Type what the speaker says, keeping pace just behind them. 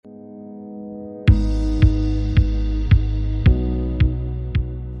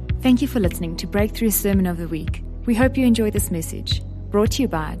Thank you for listening to Breakthrough Sermon of the Week. We hope you enjoy this message, brought to you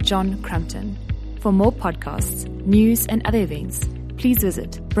by John Crumpton. For more podcasts, news, and other events, please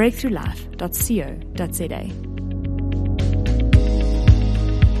visit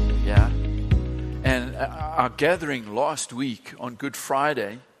breakthroughlife.co.za. Yeah. And our gathering last week on Good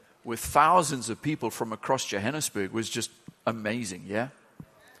Friday with thousands of people from across Johannesburg was just amazing, yeah?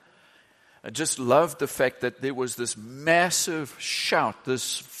 I just loved the fact that there was this massive shout,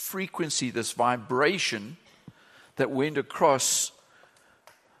 this frequency, this vibration that went across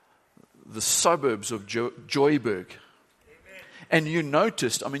the suburbs of Joyburg. And you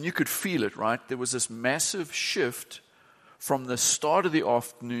noticed, you could feel it, right? There was this massive shift from the start of the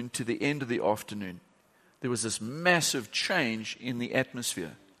afternoon to the end of the afternoon. There was this massive change in the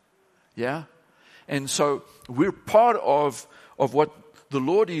atmosphere. Yeah? And so we're part of what the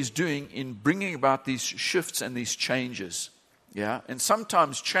Lord is doing in bringing about these shifts and these changes. Yeah? And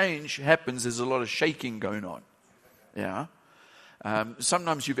sometimes change happens, there's a lot of shaking going on. Yeah?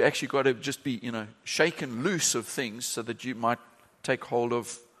 Sometimes you've actually got to just be, shaken loose of things so that you might take hold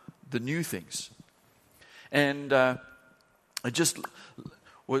of the new things. And I just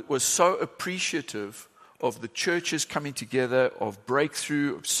was so appreciative of the churches coming together, of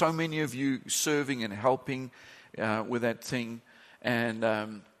Breakthrough, of so many of you serving and helping with that thing.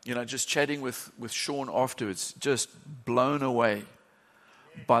 And, just chatting with Sean afterwards, just blown away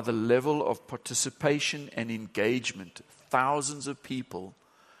by the level of participation and engagement. Thousands of people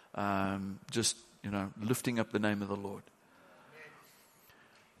just, lifting up the name of the Lord.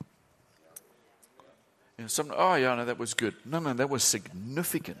 That was good. No, that was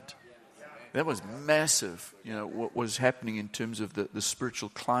significant. That was massive, what was happening in terms of the spiritual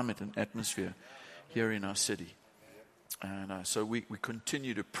climate and atmosphere here in our city. And so we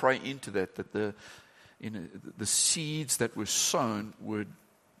continue to pray into that the seeds that were sown would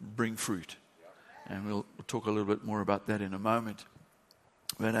bring fruit. And we'll talk a little bit more about that in a moment.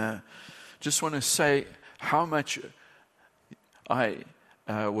 But just want to say how much I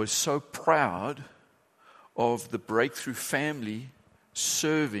was so proud of the Breakthrough family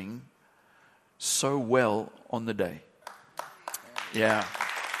serving so well on the day. Yeah.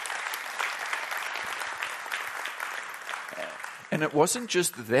 And it wasn't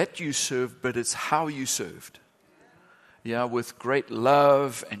just that you served, but it's how you served. Yeah, with great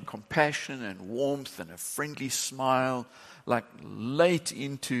love and compassion and warmth and a friendly smile, like late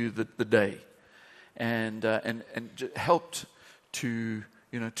into the day, and helped to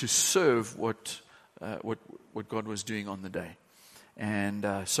to serve what God was doing on the day.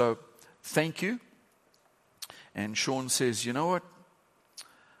 And so thank you. And Sean says, you know what?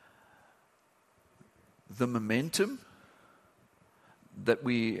 The momentum that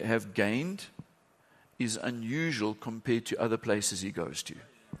we have gained is unusual compared to other places he goes to.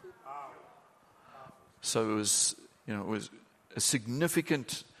 So it was a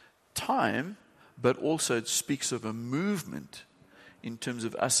significant time, but also it speaks of a movement in terms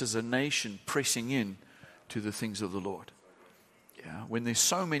of us as a nation pressing in to the things of the Lord. Yeah, when there's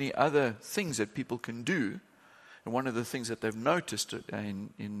so many other things that people can do, and one of the things that they've noticed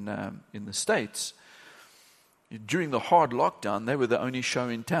in the States, during the hard lockdown, they were the only show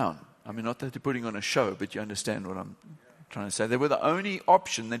in town. Not that they're putting on a show, but you understand what I'm trying to say. They were the only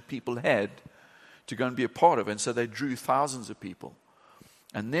option that people had to go and be a part of, and so they drew thousands of people.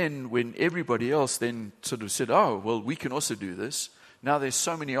 And then when everybody else then sort of said, oh, well, we can also do this, now there's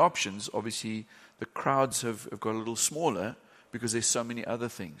so many options. Obviously, the crowds have got a little smaller because there's so many other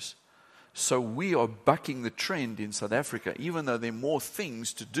things. So we are bucking the trend in South Africa. Even though there are more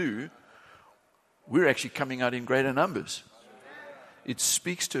things to do, we're actually coming out in greater numbers. It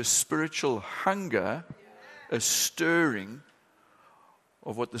speaks to a spiritual hunger, a stirring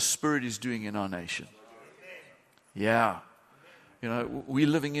of what the Spirit is doing in our nation. Yeah. We're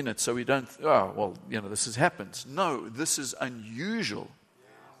living in it, so we don't, this has happened. No, this is unusual,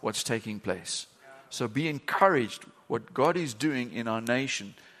 what's taking place. So be encouraged what God is doing in our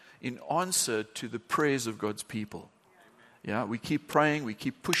nation in answer to the prayers of God's people. Yeah, we keep praying, we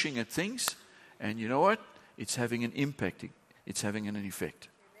keep pushing at things, and you know what? It's having an impact. It's having an effect.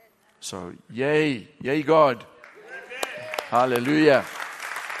 So, yay God. Hallelujah.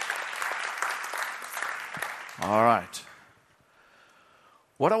 All right.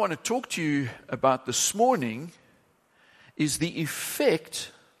 What I want to talk to you about this morning is the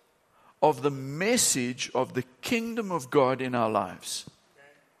effect of the message of the kingdom of God in our lives.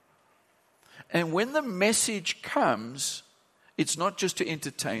 And when the message comes, it's not just to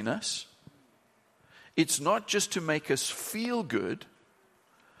entertain us. It's not just to make us feel good,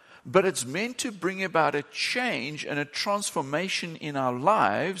 but it's meant to bring about a change and a transformation in our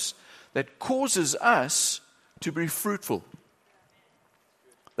lives that causes us to be fruitful.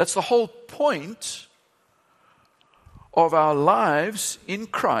 That's the whole point of our lives in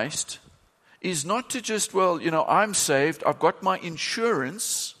Christ, is not to just, I'm saved, I've got my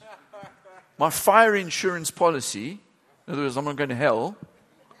insurance, my fire insurance policy. In other words, I'm not going to hell.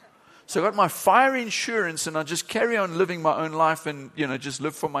 So I've got my fire insurance and I just carry on living my own life and, just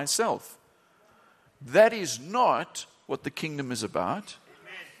live for myself. That is not what the kingdom is about.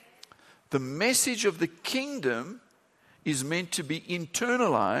 The message of the kingdom is meant to be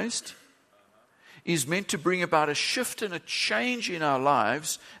internalized, is meant to bring about a shift and a change in our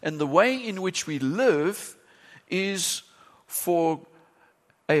lives, and the way in which we live is for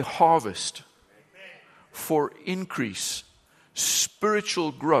a harvest, for increase,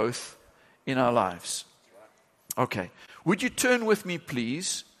 spiritual growth in our lives. Okay, would you turn with me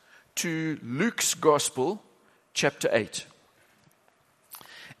please to Luke's Gospel, chapter 8.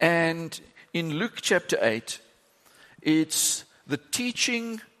 And in Luke chapter 8, it's the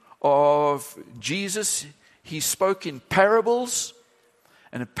teaching of Jesus. He spoke in parables,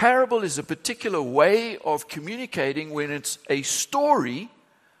 and a parable is a particular way of communicating when it's a story,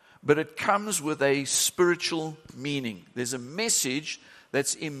 but it comes with a spiritual meaning. There's a message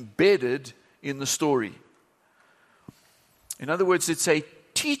that's embedded in the story. In other words, it's a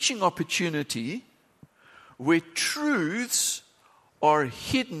teaching opportunity where truths are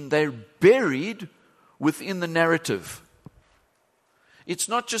hidden, they're buried within the narrative. It's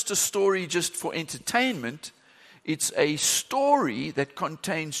not just a story just for entertainment. It's a story that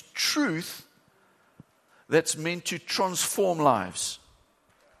contains truth that's meant to transform lives.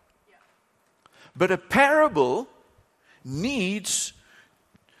 But a parable needs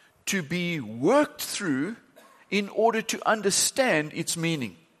to be worked through in order to understand its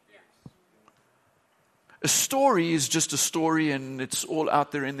meaning. A story is just a story and it's all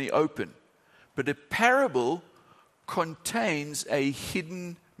out there in the open. But a parable contains a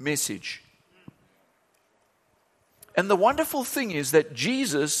hidden message. And the wonderful thing is that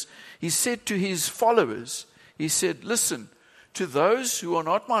Jesus, he said to his followers, he said, listen, to those who are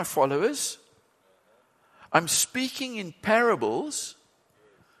not my followers, I'm speaking in parables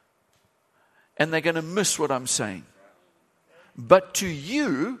and they're going to miss what I'm saying. But to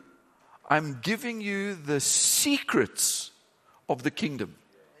you, I'm giving you the secrets of the kingdom.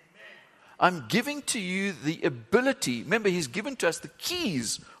 I'm giving to you the ability. Remember, he's given to us the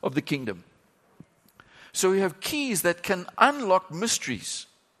keys of the kingdom. So we have keys that can unlock mysteries.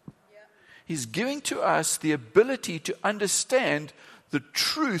 He's giving to us the ability to understand the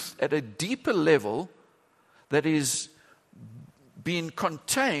truth at a deeper level that is being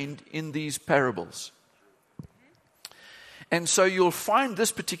contained in these parables. And so you'll find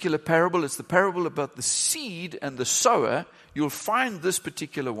this particular parable, it's the parable about the seed and the sower. You'll find this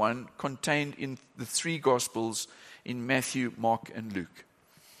particular one contained in the three Gospels in Matthew, Mark, and Luke.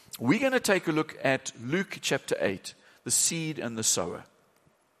 We're going to take a look at Luke chapter 8, the seed and the sower.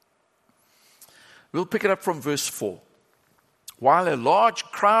 We'll pick it up from verse 4. While a large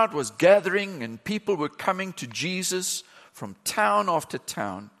crowd was gathering and people were coming to Jesus from town after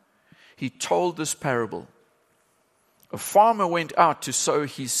town, he told this parable. A farmer went out to sow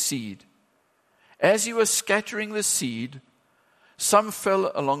his seed. As he was scattering the seed, some fell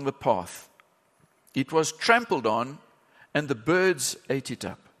along the path. It was trampled on, and the birds ate it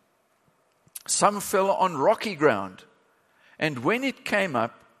up. Some fell on rocky ground, and when it came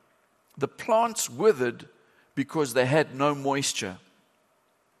up, the plants withered because they had no moisture.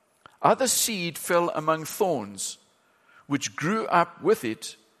 Other seed fell among thorns, which grew up with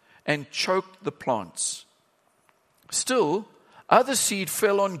it and choked the plants. Still, other seed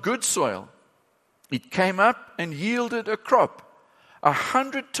fell on good soil. It came up and yielded a crop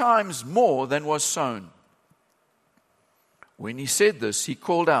 100 times more than was sown. When he said this, he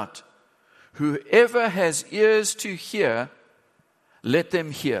called out, "Whoever has ears to hear, let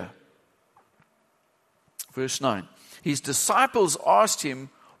them hear." Verse 9. His disciples asked him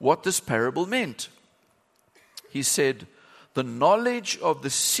what this parable meant. He said, "The knowledge of the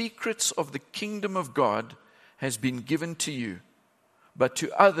secrets of the kingdom of God has been given to you, but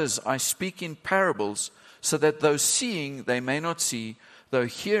to others I speak in parables, so that though seeing they may not see, though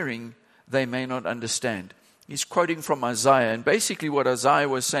hearing they may not understand." He's quoting from Isaiah, and basically what Isaiah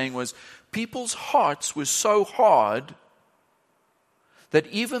was saying was people's hearts were so hard that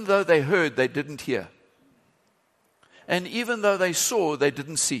even though they heard, they didn't hear. And even though they saw, they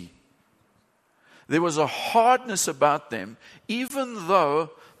didn't see. There was a hardness about them. Even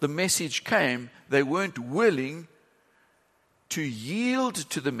though the message came, they weren't willing to yield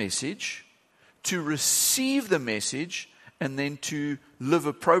to the message, to receive the message, and then to live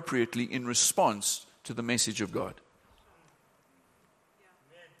appropriately in response to the message of God.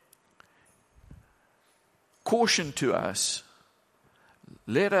 Caution to us,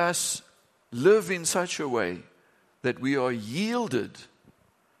 let us live in such a way that we are yielded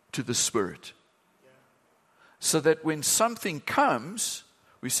to the Spirit. So that when something comes,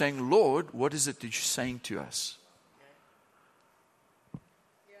 we're saying, Lord, what is it that you're saying to us?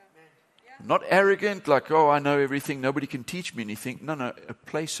 Not arrogant, like, oh, I know everything, nobody can teach me anything. No, a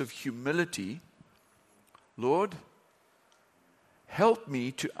place of humility. Lord, help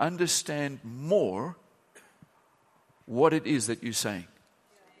me to understand more what it is that you're saying.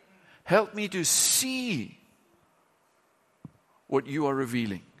 Help me to see what you are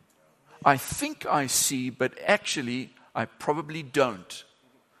revealing. I think I see, but actually I probably don't.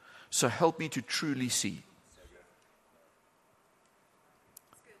 So help me to truly see.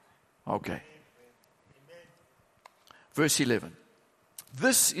 Okay. Verse 11.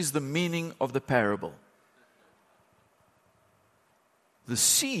 This is the meaning of the parable. The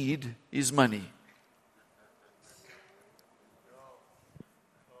seed is money.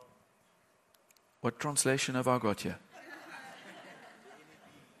 What translation have I got here?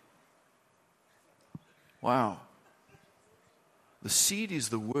 Wow. The seed is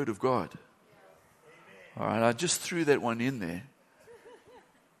the word of God. All right, I just threw that one in there.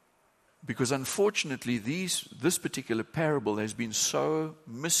 Because unfortunately, this particular parable has been so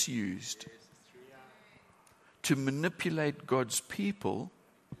misused to manipulate God's people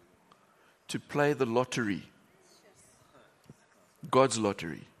to play the lottery. God's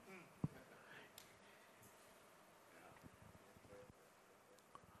lottery.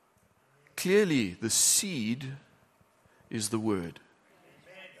 Clearly, the seed is the word.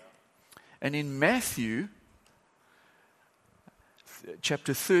 And in Matthew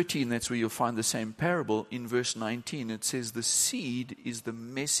chapter 13, that's where you'll find the same parable. In verse 19, it says, the seed is the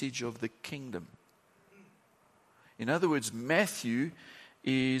message of the kingdom. In other words, Matthew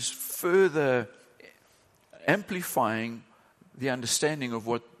is further amplifying the understanding of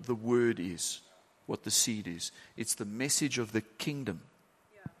what the word is, what the seed is. It's the message of the kingdom.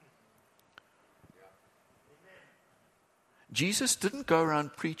 Jesus didn't go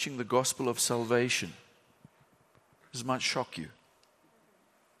around preaching the gospel of salvation. This might shock you.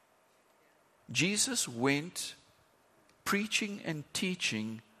 Jesus went preaching and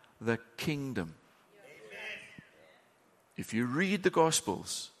teaching the kingdom. If you read the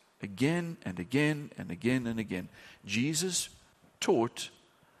Gospels again and again and again and again, Jesus taught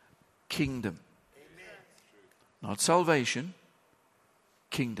kingdom. Not salvation,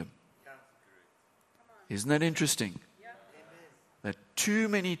 kingdom. Isn't that interesting? That too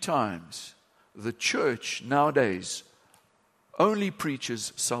many times the church nowadays only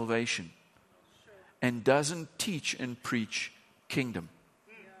preaches salvation and doesn't teach and preach kingdom.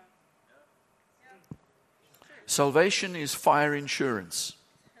 Salvation is fire insurance.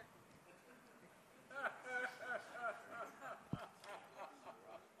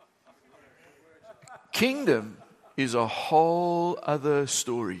 Kingdom is a whole other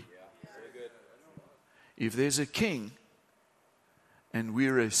story. If there's a king and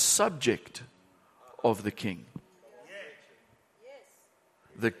we're a subject of the king,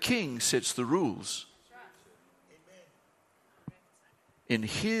 the king sets the rules. In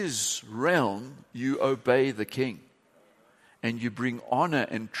his realm, you obey the king. And you bring honor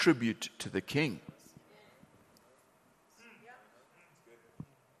and tribute to the king.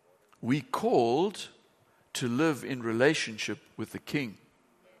 We called to live in relationship with the king.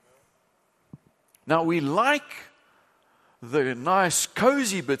 Now we like the nice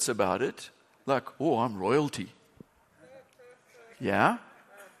cozy bits about it. Like, oh, I'm royalty. Yeah?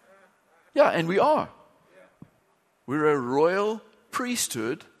 Yeah, and we are. We're a royal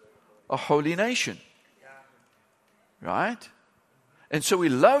priesthood, a holy nation. Right? And so we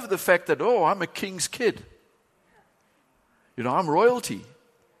love the fact that, oh, I'm a king's kid. You know, I'm royalty.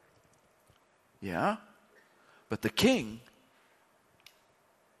 Yeah? But the king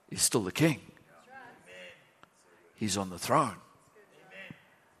is still the king. He's on the throne.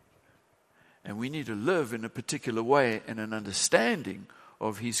 And we need to live in a particular way and an understanding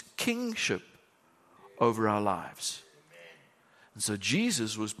of his kingship over our lives. And so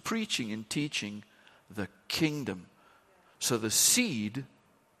Jesus was preaching and teaching the kingdom. So the seed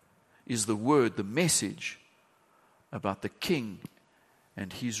is the word, the message about the king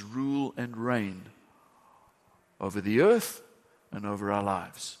and his rule and reign over the earth and over our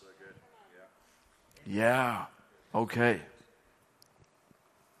lives. Yeah, okay.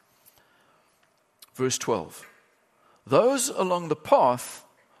 Verse 12. Those along the path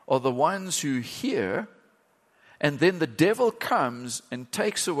are the ones who hear, and then the devil comes and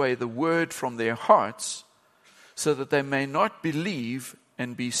takes away the word from their hearts so that they may not believe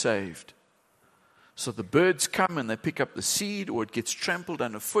and be saved. So the birds come and they pick up the seed, or it gets trampled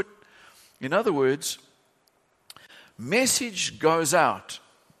underfoot. In other words, message goes out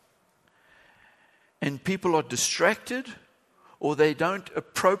and people are distracted, or they don't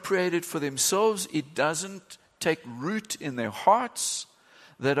appropriate it for themselves. It doesn't take root in their hearts.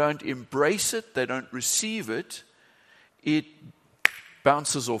 They don't embrace it. They don't receive it. It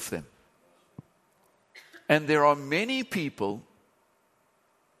bounces off them. And there are many people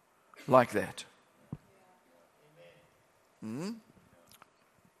like that.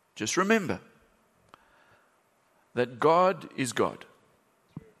 Just remember that God is God.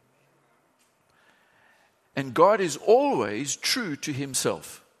 And God is always true to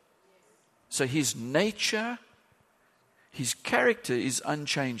himself. So his nature, his character is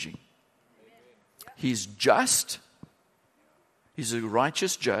unchanging. He's just. He's a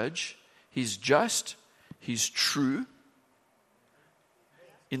righteous judge. He's just. He's true.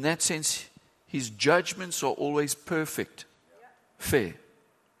 In that sense, his judgments are always perfect, fair.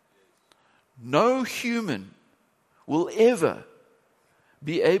 No human will ever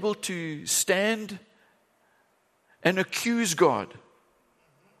be able to stand and accuse God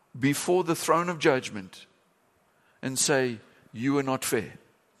before the throne of judgment and say, you are not fair.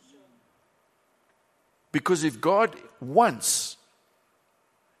 Because if God once,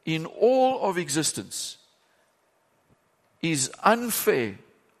 in all of existence, is unfair,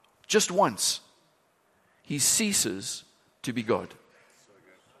 just once, he ceases to be God.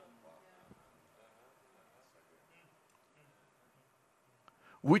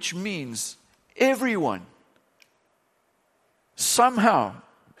 Which means everyone, somehow,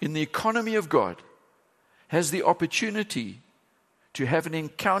 in the economy of God, has the opportunity to have an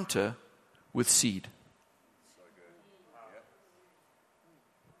encounter with seed.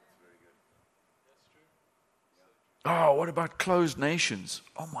 Oh, what about closed nations?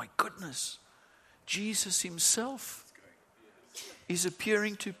 Oh my goodness. Jesus himself is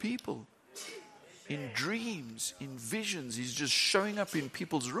appearing to people in dreams, in visions. He's just showing up in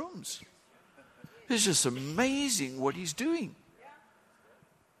people's rooms. It's just amazing what he's doing.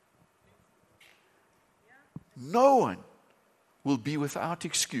 No one will be without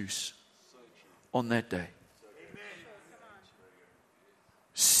excuse on that day.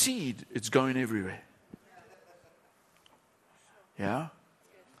 Seed, it's going everywhere. Yeah?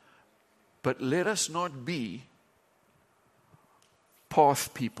 But let us not be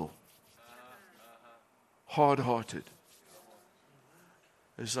path people. Hard-hearted.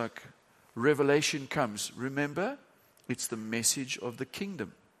 It's like revelation comes. Remember, it's the message of the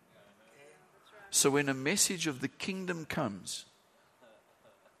kingdom. So when a message of the kingdom comes,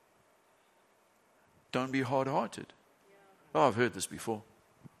 don't be hard-hearted. Oh, I've heard this before.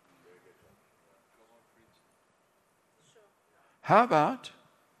 How about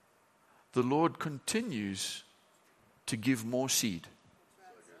the Lord continues to give more seed?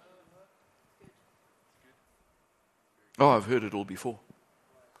 Oh, I've heard it all before.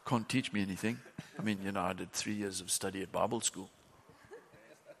 Can't teach me anything. I mean, I did 3 years of study at Bible school.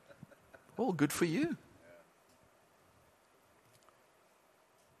 Well, good for you.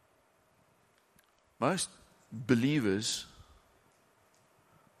 Most believers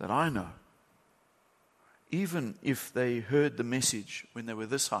that I know, even if they heard the message when they were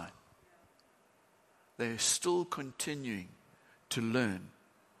this high, they're still continuing to learn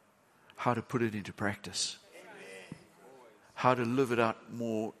how to put it into practice, how to live it out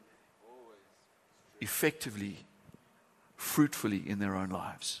more effectively, fruitfully in their own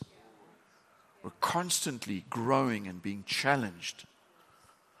lives. We're constantly growing and being challenged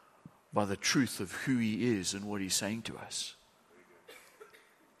by the truth of who he is and what he's saying to us.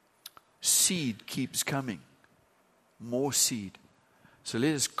 Seed keeps coming. More seed. So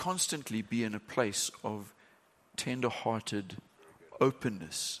let us constantly be in a place of tender-hearted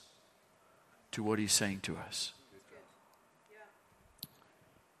openness to what he's saying to us.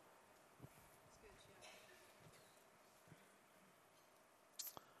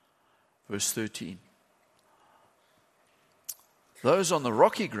 Verse 13. Those on the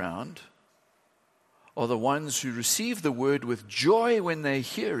rocky ground are the ones who receive the word with joy when they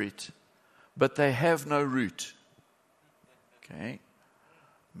hear it, but they have no root. Okay.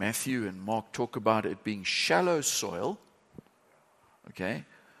 Matthew and Mark talk about it being shallow soil. Okay.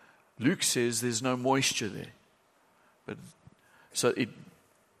 Luke says there's no moisture there. But so it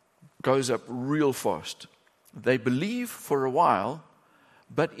goes up real fast. They believe for a while,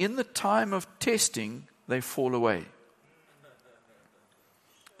 but in the time of testing, they fall away.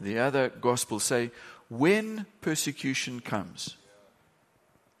 The other Gospels say, when persecution comes,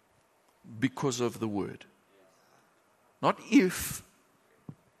 because of the word. Not if,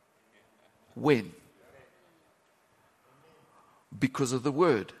 when. Because of the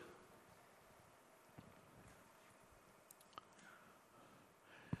word.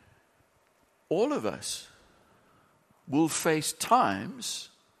 All of us will face times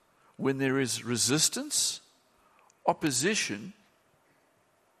when there is resistance, opposition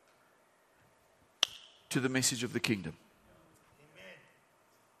to the message of the kingdom.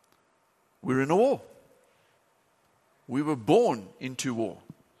 We're in a war. We were born into war.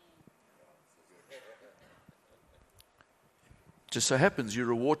 Just so happens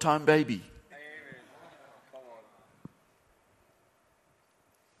you're a wartime baby.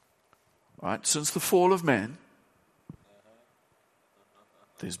 Right? Since the fall of man,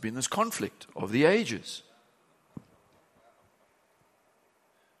 there's been this conflict of the ages.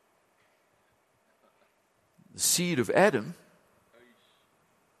 The seed of Adam,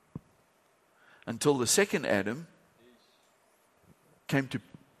 until the second Adam came to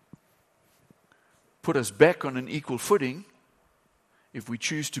put us back on an equal footing, if we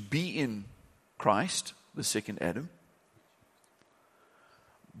choose to be in Christ, the second Adam.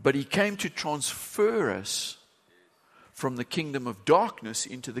 But he came to transfer us from the kingdom of darkness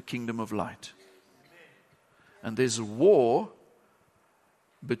into the kingdom of light. And there's a war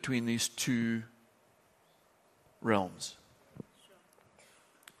between these two realms.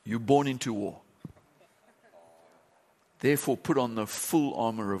 You're born into war. Therefore, put on the full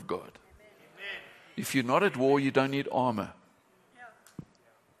armor of God. If you're not at war, you don't need armor.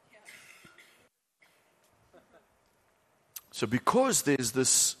 So because there's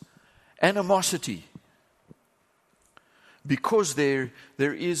this animosity, because there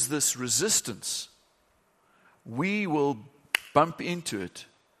is this resistance, we will bump into it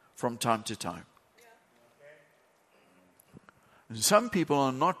from time to time. And some people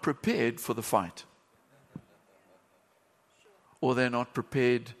are not prepared for the fight. Or they're not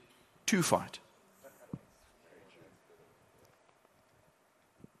prepared to fight.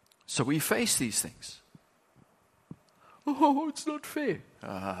 So we face these things. Oh, it's not fair.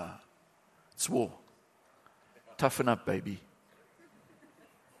 It's war. Toughen up, baby.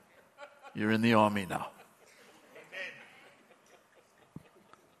 You're in the army now.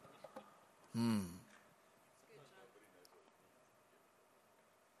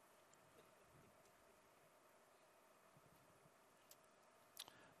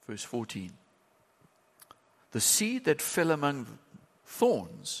 Verse 14. The seed that fell among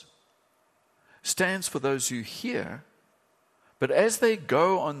thorns stands for those who hear, but as they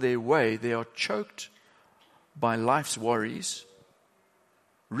go on their way, they are choked by life's worries,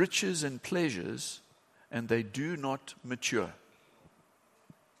 riches and pleasures, and they do not mature.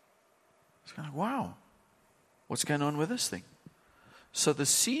 It's kind of, wow, what's going on with this thing? So the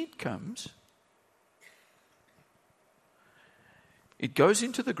seed comes, it goes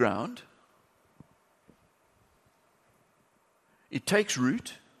into the ground, it takes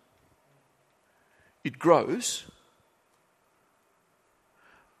root, it grows,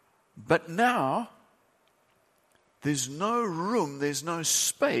 but now there's no room, there's no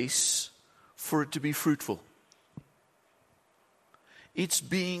space for it to be fruitful. It's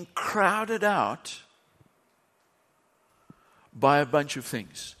being crowded out by a bunch of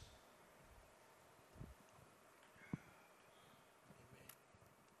things.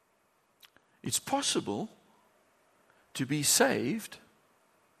 It's possible to be saved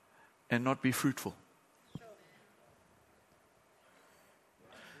and not be fruitful.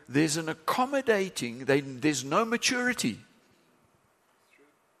 There's an accommodating, there's no maturity.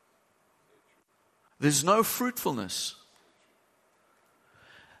 There's no fruitfulness.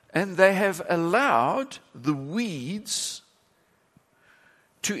 And they have allowed the weeds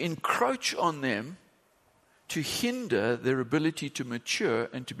to encroach on them to hinder their ability to mature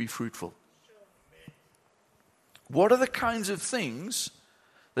and to be fruitful. What are the kinds of things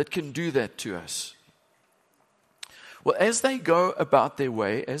that can do that to us? Well, as they go about their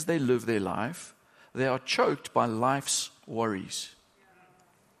way, as they live their life, they are choked by life's worries.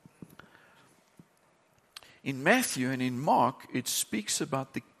 In Matthew and in Mark, it speaks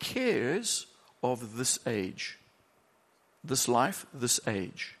about the cares of this age. This life, this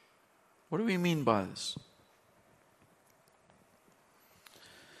age. What do we mean by this?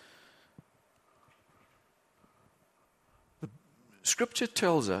 The Scripture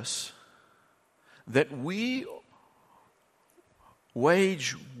tells us that we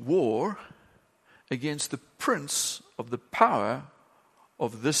wage war against the prince of the power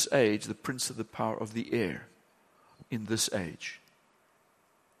of this age, the prince of the power of the air in this age.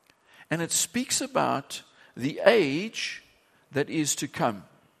 And it speaks about the age that is to come,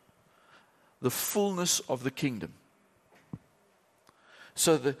 the fullness of the kingdom.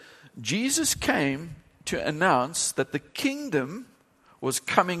 So Jesus came to announce that the kingdom was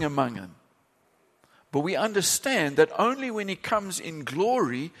coming among them. But we understand that only when he comes in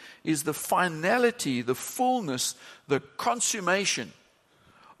glory is the finality, the fullness, the consummation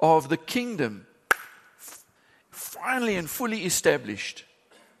of the kingdom finally and fully established.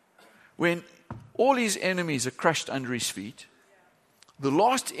 When all his enemies are crushed under his feet, the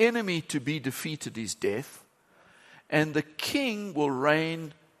last enemy to be defeated is death, and the king will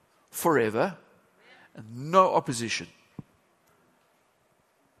reign forever, and no opposition.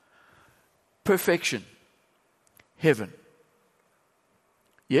 Perfection. Heaven.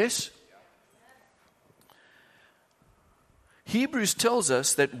 Yes? Hebrews tells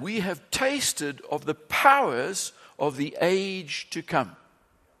us that we have tasted of the powers of the age to come.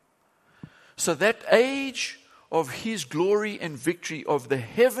 So that age of his glory and victory of the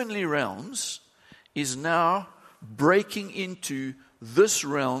heavenly realms is now breaking into this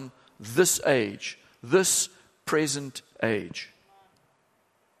realm, this age, this present age.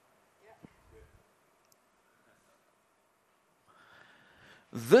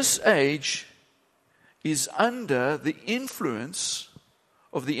 This age is under the influence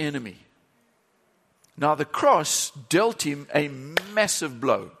of the enemy. Now, the cross dealt him a massive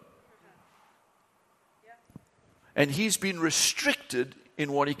blow. And he's been restricted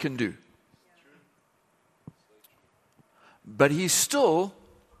in what he can do. But he's still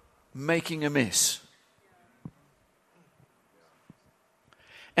making a mess.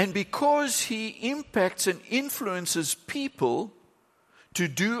 And because he impacts and influences people to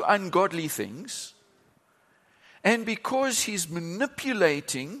do ungodly things, and because he's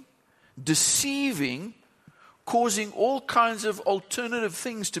manipulating, deceiving, causing all kinds of alternative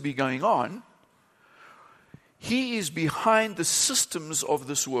things to be going on, he is behind the systems of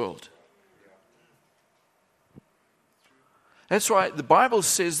this world. That's why the Bible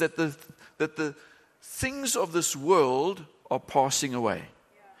says that the things of this world are passing away.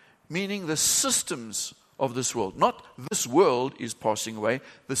 Meaning the systems of this world. Not this world is passing away.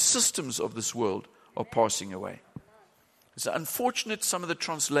 The systems of this world are passing away. It's unfortunate some of the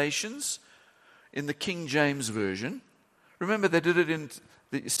translations in the King James Version. Remember they did it in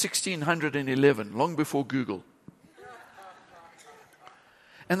the 1611, long before Google.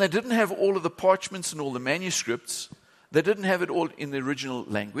 And they didn't have all of the parchments and all the manuscripts. They didn't have it all in the original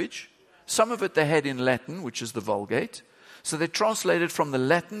language. Some of it they had in Latin, which is the Vulgate. So they translated from the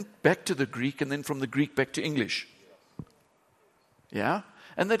Latin back to the Greek and then from the Greek back to English. Yeah?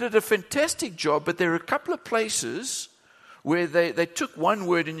 And they did a fantastic job, but there are a couple of places where they took one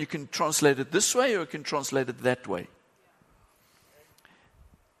word and you can translate it this way or you can translate it that way.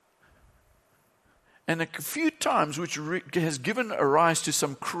 And a few times, which has given a rise to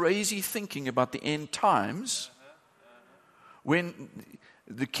some crazy thinking about the end times, when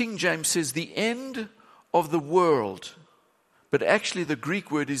the King James says the end of the world, but actually the Greek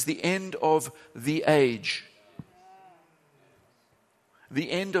word is the end of the age.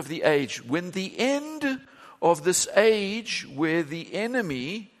 The end of the age. When the end of this age where the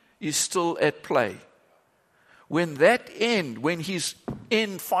enemy is still at play, when that end, when his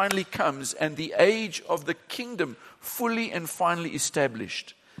end finally comes and the age of the kingdom fully and finally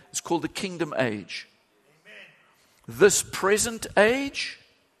established, it's called the kingdom age. Amen. This present age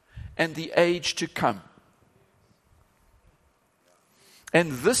and the age to come.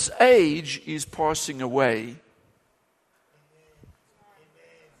 And this age is passing away.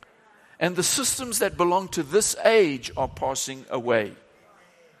 And the systems that belong to this age are passing away.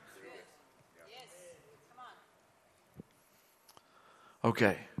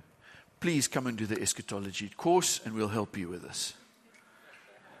 Okay, please come and do the eschatology course and we'll help you with this.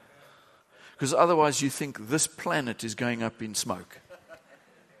 Because otherwise you think this planet is going up in smoke.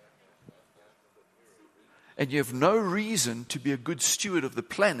 And you have no reason to be a good steward of the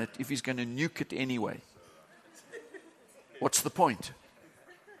planet if he's going to nuke it anyway. What's the point?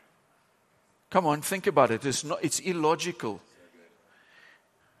 Come on, think about it. It's illogical.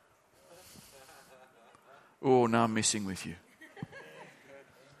 Oh, now I'm messing with you.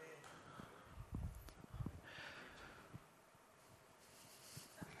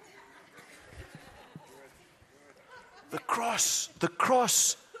 The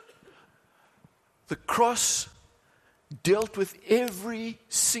cross dealt with every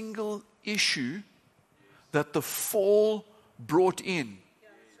single issue that the fall brought in.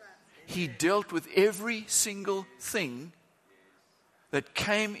 He dealt with every single thing that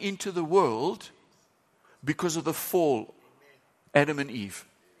came into the world because of the fall, Adam and Eve.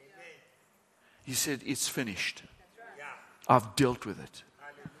 He said, it's finished. I've dealt with it.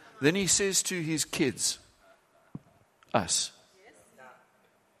 Then he says to his kids, us,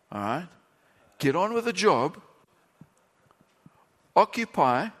 all right, get on with the job,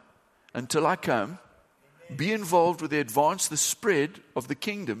 occupy until I come, be involved with the spread of the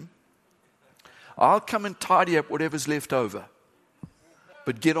kingdom. I'll come and tidy up whatever's left over,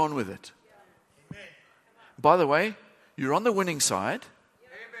 but get on with it. By the way, you're on the winning side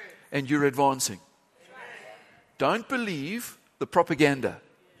and you're advancing. Don't believe the propaganda.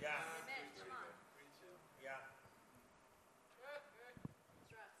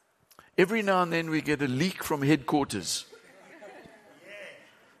 Every now and then we get a leak from headquarters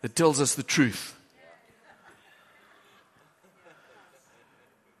that tells us the truth.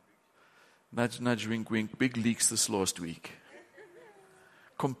 Nudge, nudge, wink, wink. Big leaks this last week.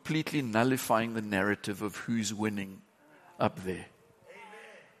 Completely nullifying the narrative of who's winning up there.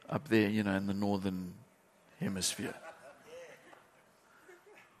 Up there, in the northern hemisphere.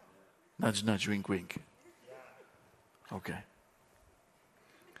 Nudge, nudge, wink, wink. Okay.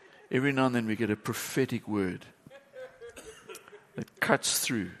 Every now and then we get a prophetic word that cuts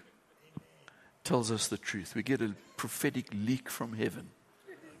through, tells us the truth. We get a prophetic leak from heaven.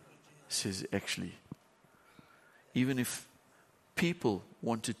 It says, actually, even if people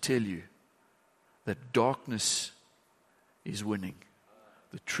want to tell you that darkness is winning,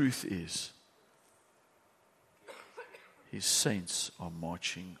 the truth is His saints are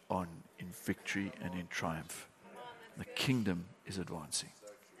marching on in victory and in triumph. The kingdom is advancing.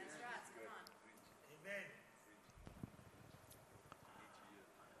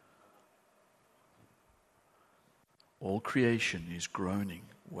 All creation is groaning,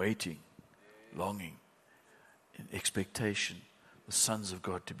 waiting, longing, in expectation, the sons of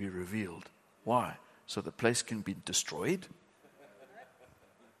God to be revealed. Why? So the place can be destroyed?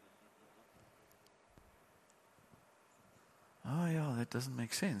 Oh yeah, that doesn't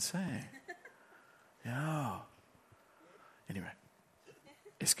make sense, eh? Yeah. Anyway,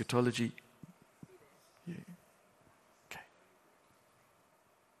 eschatology. Yeah. Okay.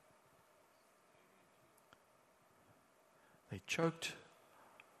 They choked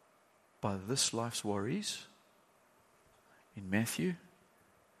by this life's worries in Matthew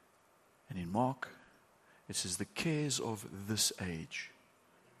and in Mark. It says the cares of this age,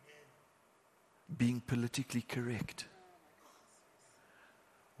 being politically correct.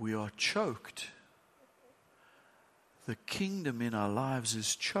 We are choked. The kingdom in our lives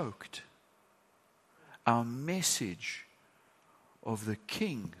is choked. Our message of the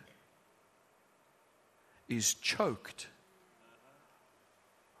King is choked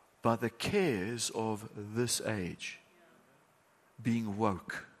by the cares of this age. Being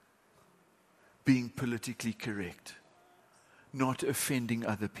woke, being politically correct, not offending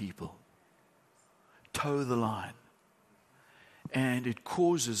other people, toe the line. And it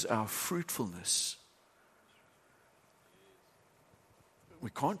causes our fruitfulness. We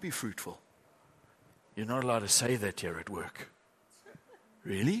can't be fruitful. You're not allowed to say that here at work.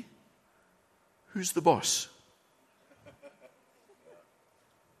 Really? Who's the boss?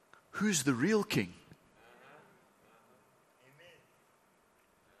 Who's the real king?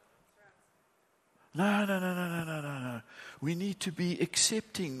 No. We need to be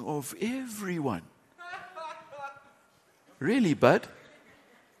accepting of everyone. Really, bud?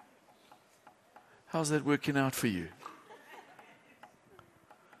 How's that working out for you?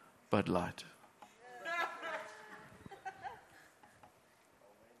 Bud Light.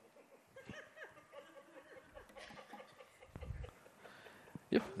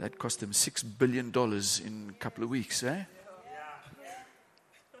 Yep, that cost them $6 billion in a couple of weeks, eh?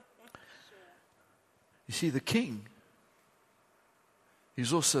 You see, the king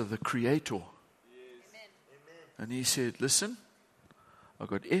is also the creator. And he said, listen, I've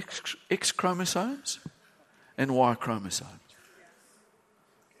got X chromosomes and Y chromosomes.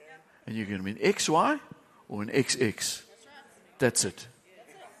 And you're going to be an XY or an XX. That's it.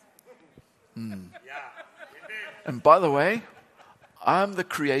 And by the way, I'm the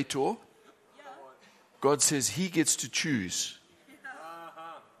creator. God says He gets to choose.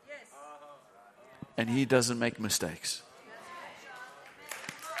 And He doesn't make mistakes.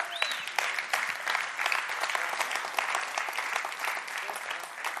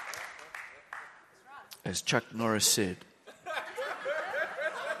 As Chuck Norris said,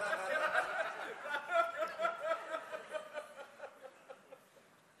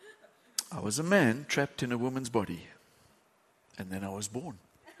 I was a man trapped in a woman's body, and then I was born.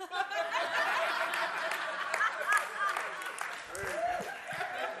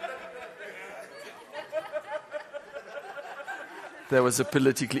 That was a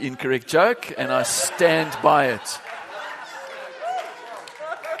politically incorrect joke, and I stand by it.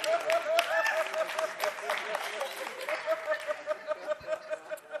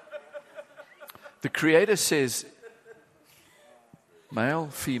 The Creator says, male,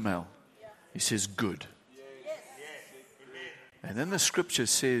 female. He says, good. And then the Scripture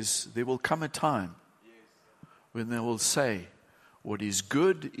says, there will come a time when they will say, what is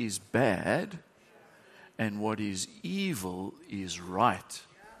good is bad, and what is evil is right.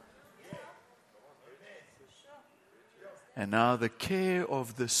 And now the care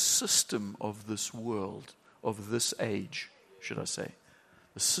of the system of this world, of this age, should I say,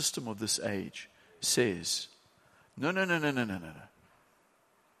 the system of this age says, no.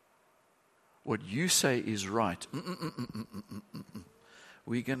 What you say is right.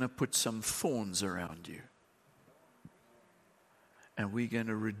 We're going to put some thorns around you. And we're going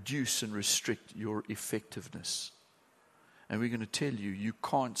to reduce and restrict your effectiveness. And we're going to tell you, you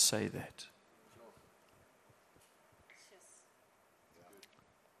can't say that.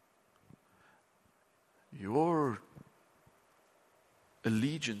 Your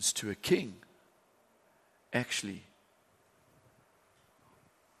allegiance to a king, actually,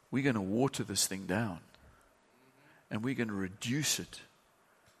 we're going to water this thing down. And we're going to reduce it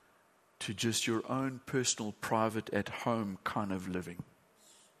to just your own personal, private, at-home kind of living.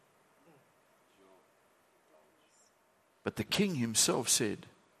 But the king himself said,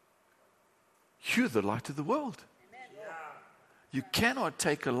 you're the light of the world. You cannot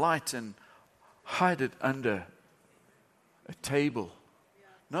take a light and hide it under a table.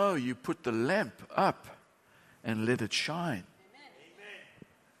 No, you put the lamp up and let it shine.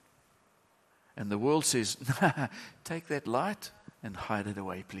 And the world says, take that light and hide it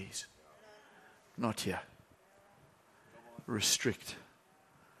away, please. Not here. Restrict.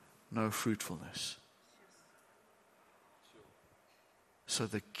 No fruitfulness. So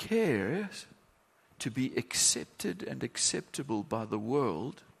the care to be accepted and acceptable by the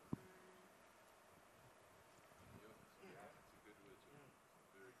world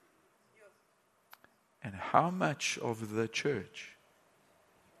and how much of the church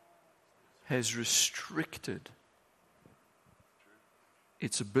has restricted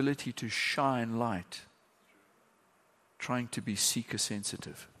its ability to shine light, trying to be seeker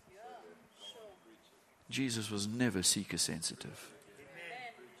sensitive. Jesus was never seeker sensitive.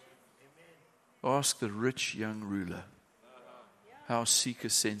 Ask the rich young ruler how seeker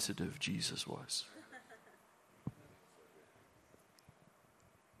sensitive Jesus was.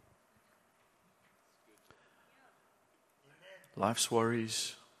 Life's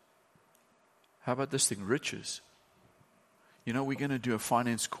worries. How about this thing, riches? You know, we're going to do a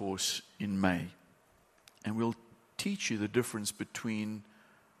finance course in May, and we'll teach you the difference between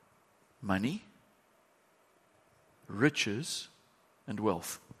money, riches, and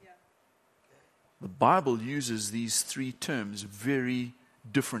wealth. The Bible uses these three terms very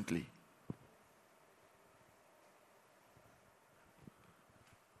differently.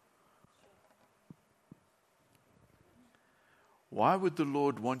 Why would the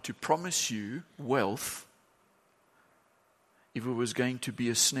Lord want to promise you wealth if it was going to be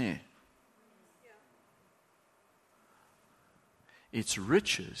a snare? It's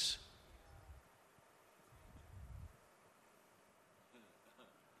riches.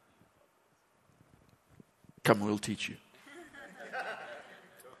 Come, we'll teach you.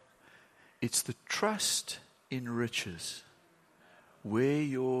 It's the trust in riches. Where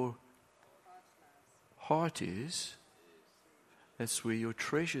your heart is, that's where your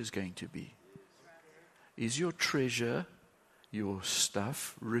treasure is going to be. Is your treasure your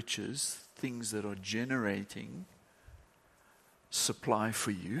stuff, riches, things that are generating supply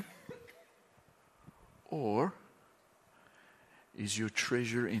for you? Or is your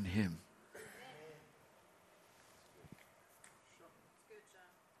treasure in Him?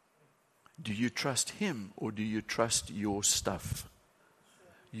 Do you trust Him or do you trust your stuff?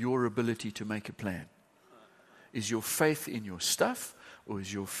 Your ability to make a plan? Is your faith in your stuff or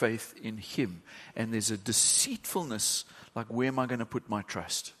is your faith in Him? And there's a deceitfulness, like where am I going to put my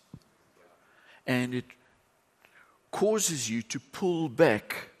trust? And it causes you to pull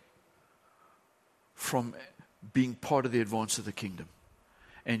back from being part of the advance of the kingdom.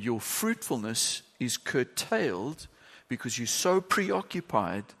 And your fruitfulness is curtailed because you're so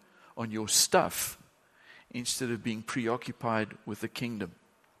preoccupied on your stuff instead of being preoccupied with the kingdom.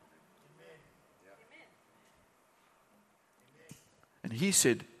 And He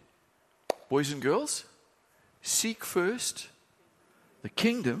said, boys and girls, seek first the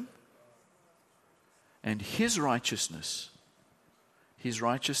kingdom and His righteousness. His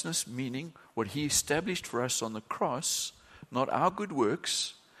righteousness meaning what He established for us on the cross not our good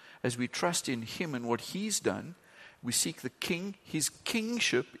works, as we trust in Him and what He's done, we seek the King, His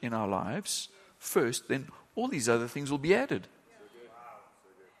kingship in our lives first, then all these other things will be added.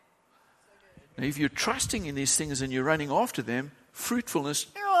 Now, if you're trusting in these things and you're running after them, fruitfulness,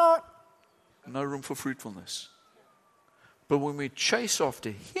 no room for fruitfulness. But when we chase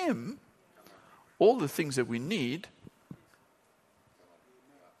after Him, all the things that we need,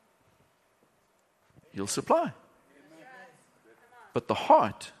 He'll supply. But the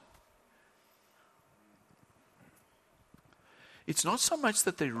heart, it's not so much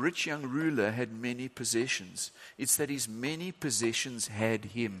that the rich young ruler had many possessions. It's that his many possessions had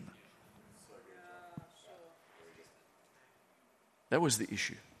him. That was the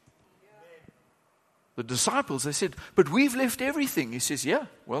issue. The disciples, they said, but we've left everything. He says, yeah,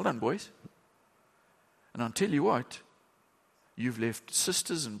 well done, boys. And I'll tell you what, you've left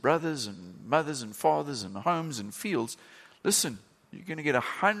sisters and brothers and mothers and fathers and homes and fields. Listen, you're going to get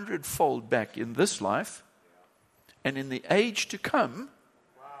 100-fold back in this life, and in the age to come,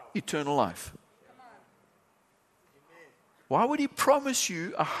 eternal life. Why would He promise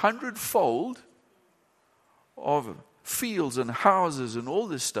you 100-fold of fields and houses and all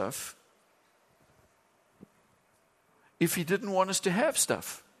this stuff if He didn't want us to have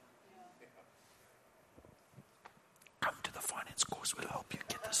stuff? Come to the finance course, we'll help you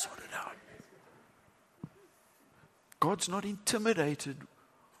get this sorted out. God's not intimidated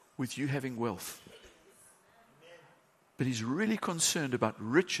with you having wealth. But He's really concerned about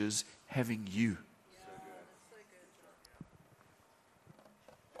riches having you.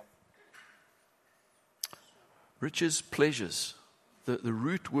 Riches, pleasures. The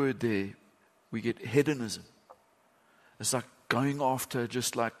root word there, we get hedonism. It's like going after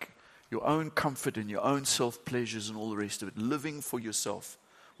just like your own comfort and your own self-pleasures and all the rest of it. Living for yourself.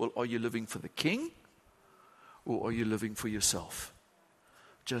 Well, are you living for the King? Or are you living for yourself?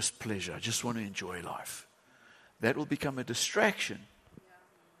 Just pleasure. I just want to enjoy life. That will become a distraction.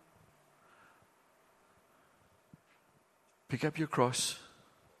 Pick up your cross.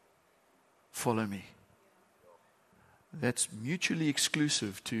 Follow me. That's mutually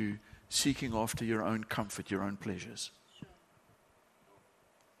exclusive to seeking after your own comfort, your own pleasures.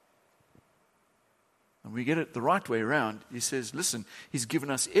 And we get it the right way around. He says, listen, He's given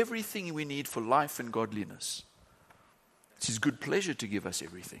us everything we need for life and godliness. It's His good pleasure to give us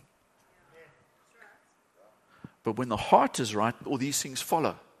everything. But when the heart is right, all these things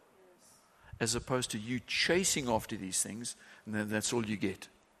follow. As opposed to you chasing after these things, and then that's all you get.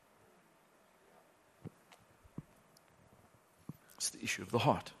 It's the issue of the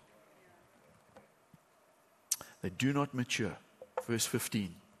heart. They do not mature. Verse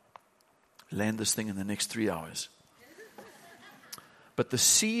 15. Land this thing in the next 3 hours. But the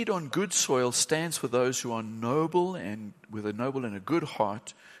seed on good soil stands for those who are noble and with a noble and a good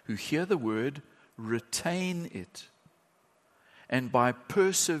heart, who hear the word, retain it, and by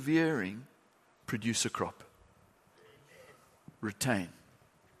persevering produce a crop. Retain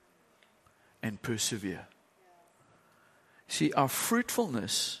and persevere. See, our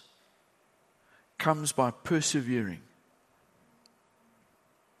fruitfulness comes by persevering.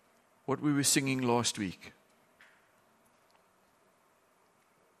 What we were singing last week.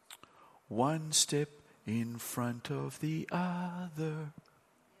 One step in front of the other.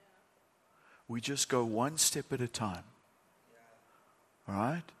 We just go one step at a time. All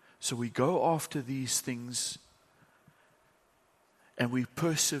right? So we go after these things and we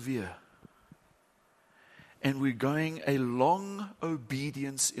persevere. And we're going a long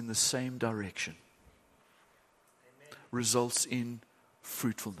obedience in the same direction. Results in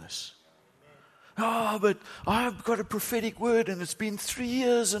fruitfulness. Oh, but I've got a prophetic word and it's been 3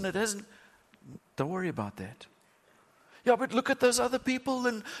 years and it hasn't. Don't worry about that. Yeah, but look at those other people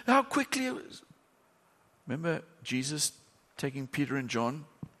and how quickly it was. Remember Jesus taking Peter and John?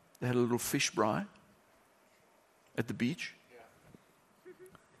 They had a little fish braai at the beach.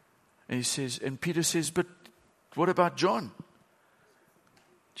 And he says, and Peter says, but what about John?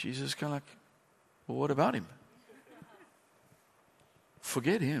 Jesus kind of like, well, what about him?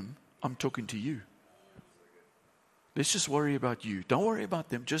 Forget him. I'm talking to you. Let's just worry about you. Don't worry about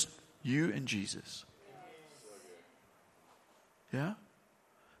them. Just you and Jesus. Yeah?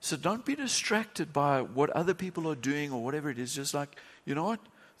 So don't be distracted by what other people are doing or whatever it is. Just like, you know what?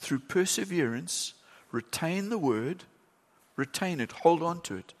 Through perseverance, retain the word, retain it, hold on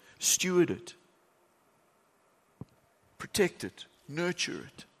to it, steward it, protect it, nurture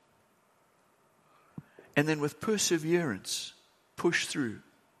it. And then with perseverance, push through.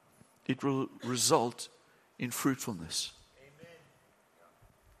 It will result in fruitfulness. Amen.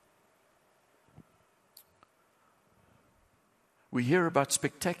 We hear about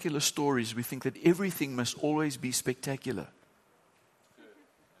spectacular stories. We think that everything must always be spectacular.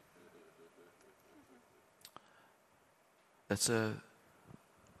 That's a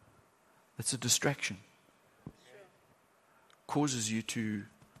distraction. Causes you to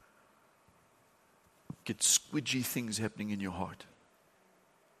get squidgy things happening in your heart.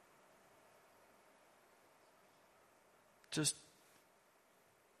 Just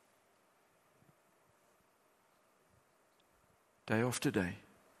day after day,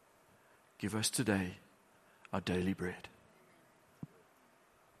 give us today our daily bread.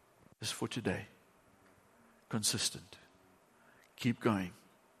 Just for today. Consistent. Keep going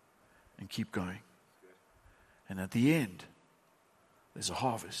and keep going. And at the end, there's a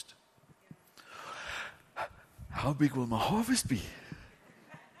harvest. How big will my harvest be?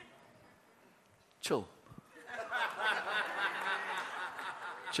 Chill.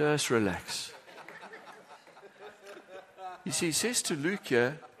 Just relax. You see, he says to Luke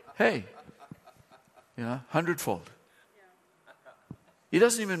here, hey, 100-fold. He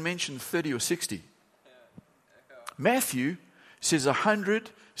doesn't even mention 30 or 60. Matthew says 100,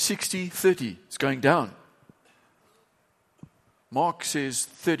 60, 30. It's going down. Mark says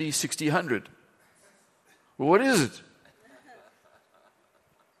 30, 60, 100. Well, what is it?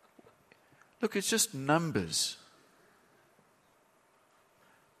 Look, it's just numbers.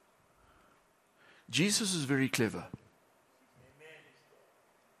 Jesus is very clever.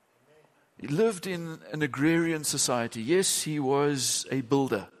 He lived in an agrarian society. Yes, he was a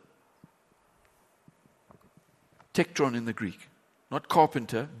builder. Tektron in the Greek. Not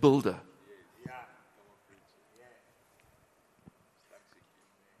carpenter, builder.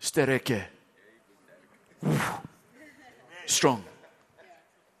 Stereke. Strong.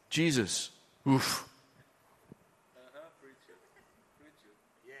 Jesus. Oof.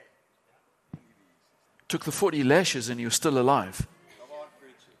 Took the 40 lashes and he was still alive.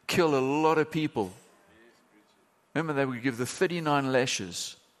 Killed a lot of people. Remember, they would give the 39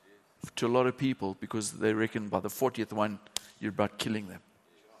 lashes to a lot of people because they reckon by the 40th one, you're about killing them.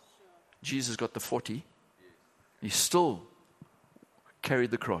 Jesus got the 40. He still carried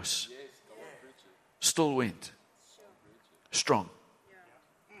the cross. Still went. Strong.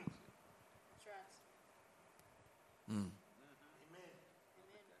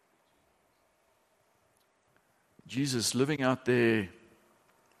 Jesus living out there,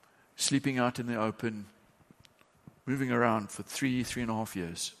 sleeping out in the open, moving around for 3.5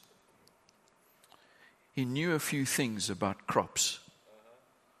 years. He knew a few things about crops.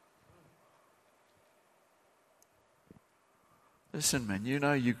 Listen, man,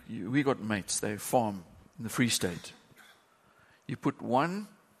 we got mates, they farm in the Free State. You put one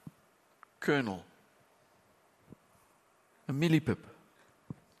kernel, a millipip,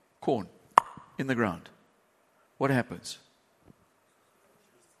 corn, in the ground. What happens?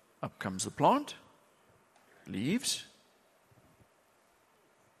 Up comes the plant, leaves,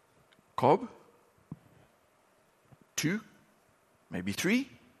 cob, 2, maybe 3.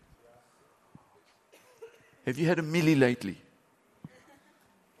 Have you had a milli lately?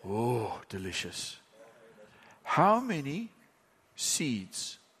 Oh, delicious. How many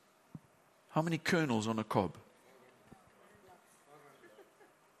seeds, how many kernels on a cob?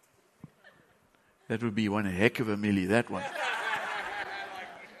 That would be one heck of a milli, that one.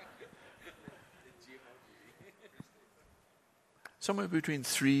 Somewhere between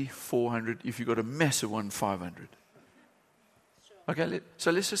 300-400. If you've got a massive one, 500. Okay,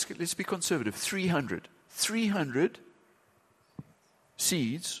 let's be conservative. 300. 300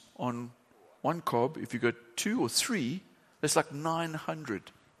 seeds on one cob. If you've got 2 or 3, that's like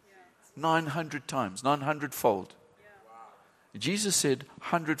 900. 900 times, 900-fold. Jesus said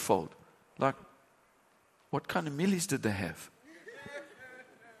 100-fold. Like, what kind of millis did they have?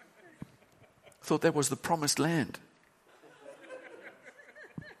 Thought that was the promised land.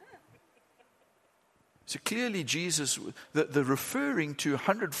 So clearly Jesus, the referring to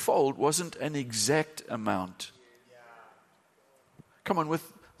 100-fold wasn't an exact amount. Come on,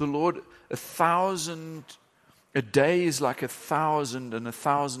 with the Lord, 1,000, a day is like 1,000 and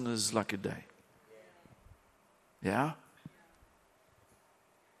 1,000 is like a day. Yeah?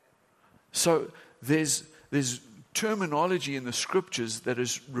 So there's terminology in the scriptures that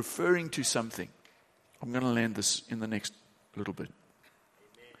is referring to something. I'm going to land this in the next little bit.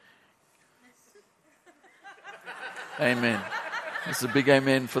 Amen. It's a big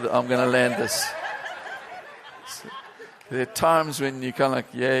amen for I'm going to land this. So, there are times when you kind of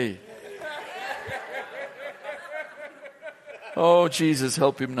like, yay. Oh, Jesus,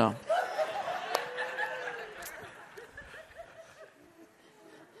 help him now.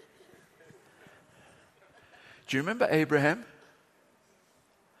 Do you remember Abraham?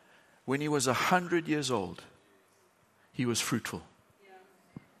 When he was 100 years old, he was fruitful.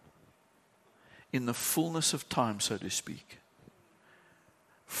 In the fullness of time, so to speak.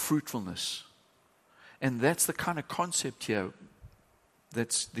 Fruitfulness. And that's the kind of concept here.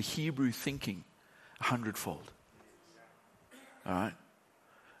 That's the Hebrew thinking, 100-fold. All right?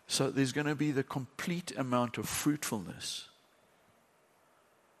 So there's going to be the complete amount of fruitfulness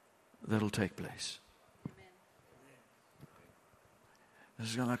that'll take place.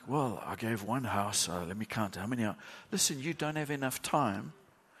 It's going like, well, I gave one house, let me count how many. Listen, you don't have enough time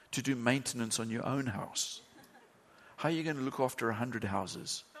to do maintenance on your own house. How are you going to look after 100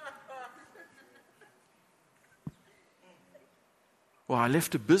 houses? Well, I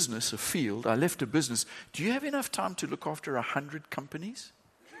left a business, a field. I left a business. Do you have enough time to look after 100 companies?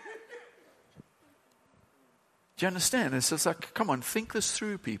 Do you understand? It's just like, come on, think this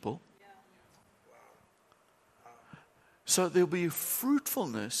through, people. So there'll be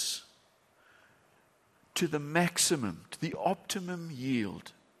fruitfulness to the maximum, to the optimum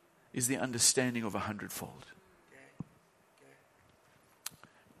yield, is the understanding of 100-fold.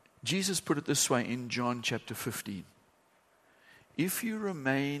 Jesus put it this way in John chapter 15. If you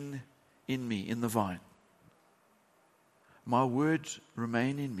remain in me, in the vine, my words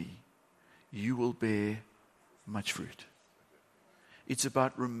remain in me, you will bear much fruit. It's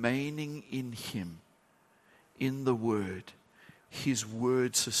about remaining in him, in the word. His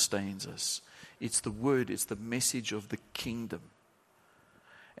word sustains us. It's the word, it's the message of the kingdom.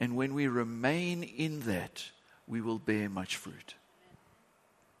 And when we remain in that, we will bear much fruit.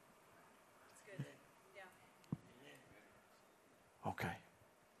 Okay.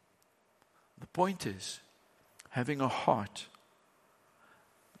 The point is, having a heart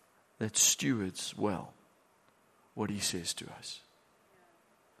that stewards well what he says to us.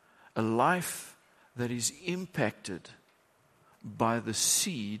 A life that is impacted by the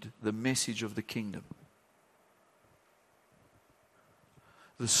seed, the message of the kingdom.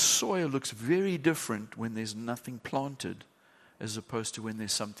 The soil looks very different when there's nothing planted as opposed to when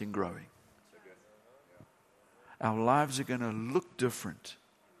there's something growing. Our lives are going to look different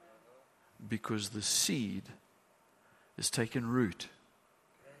because the seed has taken root.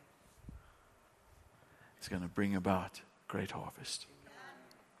 It's going to bring about great harvest.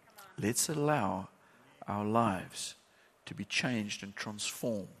 Let's allow our lives to be changed and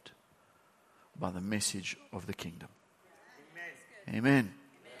transformed by the message of the kingdom. Amen.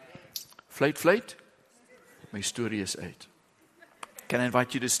 Fluit, fluit. My story is 8. Can I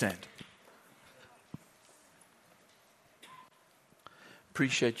invite you to stand?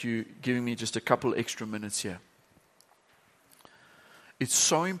 Appreciate you giving me just a couple extra minutes here. It's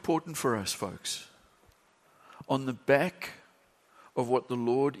so important for us, folks, on the back of what the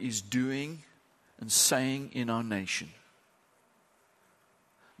Lord is doing and saying in our nation,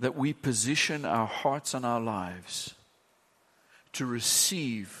 that we position our hearts and our lives to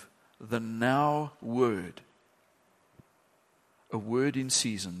receive the now word, a word in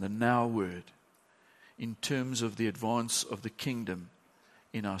season, the now word, in terms of the advance of the kingdom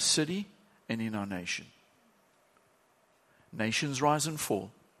in our city and in our nation. Nations rise and fall.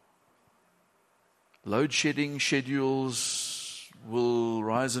 Load shedding schedules will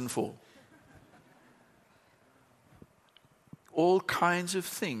rise and fall. All kinds of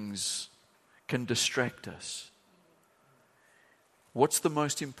things can distract us. What's the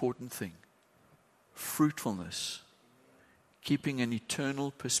most important thing? Fruitfulness. Keeping an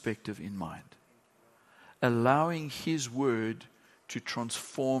eternal perspective in mind. Allowing his word to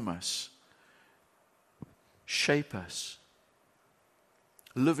transform us, shape us,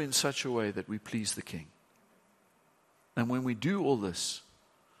 live in such a way that we please the King. And when we do all this,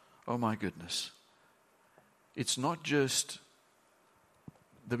 oh my goodness, it's not just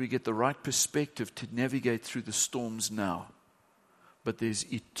that we get the right perspective to navigate through the storms now, but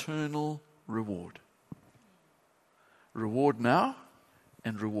there's eternal reward. Reward now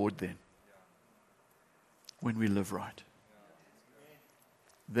and reward then, when we live right.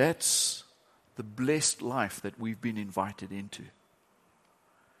 That's the blessed life that we've been invited into.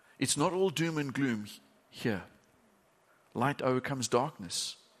 It's not all doom and gloom here. Light overcomes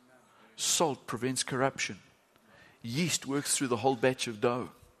darkness. Salt prevents corruption. Yeast works through the whole batch of dough.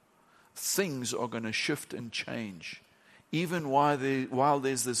 Things are going to shift and change. Even while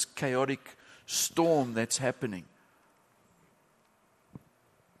there's this chaotic storm that's happening.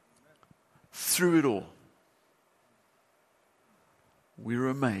 Through it all, we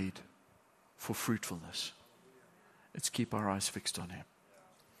were made for fruitfulness. Let's keep our eyes fixed on him.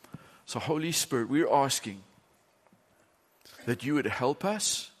 So Holy Spirit, we're asking that you would help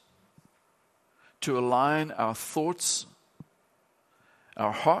us to align our thoughts,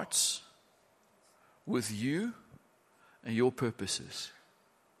 our hearts with you and your purposes.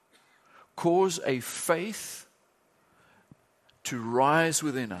 Cause a faith to rise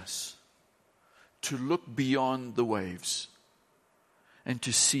within us, to look beyond the waves and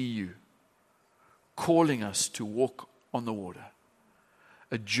to see you, calling us to walk on the water.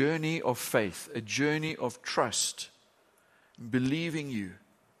 A journey of faith, a journey of trust, believing you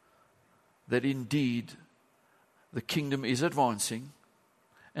that indeed the kingdom is advancing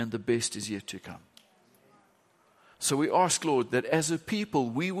and the best is yet to come. So we ask, Lord, that as a people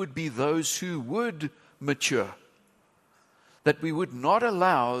we would be those who would mature, that we would not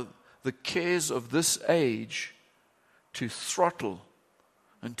allow the cares of this age to throttle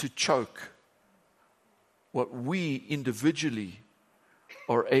and to choke what we individually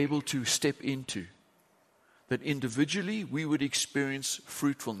are able to step into. That individually we would experience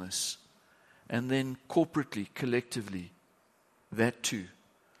fruitfulness, and then corporately, collectively, that too,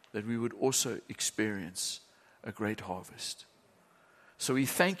 that we would also experience a great harvest. So we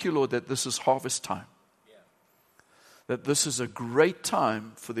thank you, Lord, that this is harvest time. That this is a great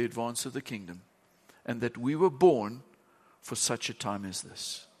time for the advance of the kingdom, and that we were born for such a time as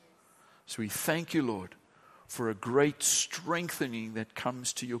this. So we thank you, Lord, for a great strengthening that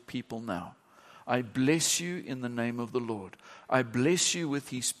comes to your people now. I bless you in the name of the Lord. I bless you with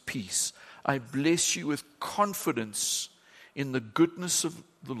his peace. I bless you with confidence in the goodness of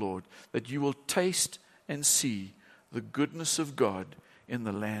the Lord, that you will taste and see the goodness of God in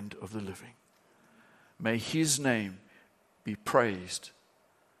the land of the living. May his name be praised,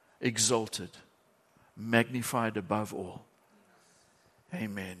 exalted, magnified above all.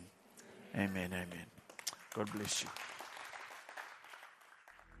 Amen. Amen. Amen. God bless you.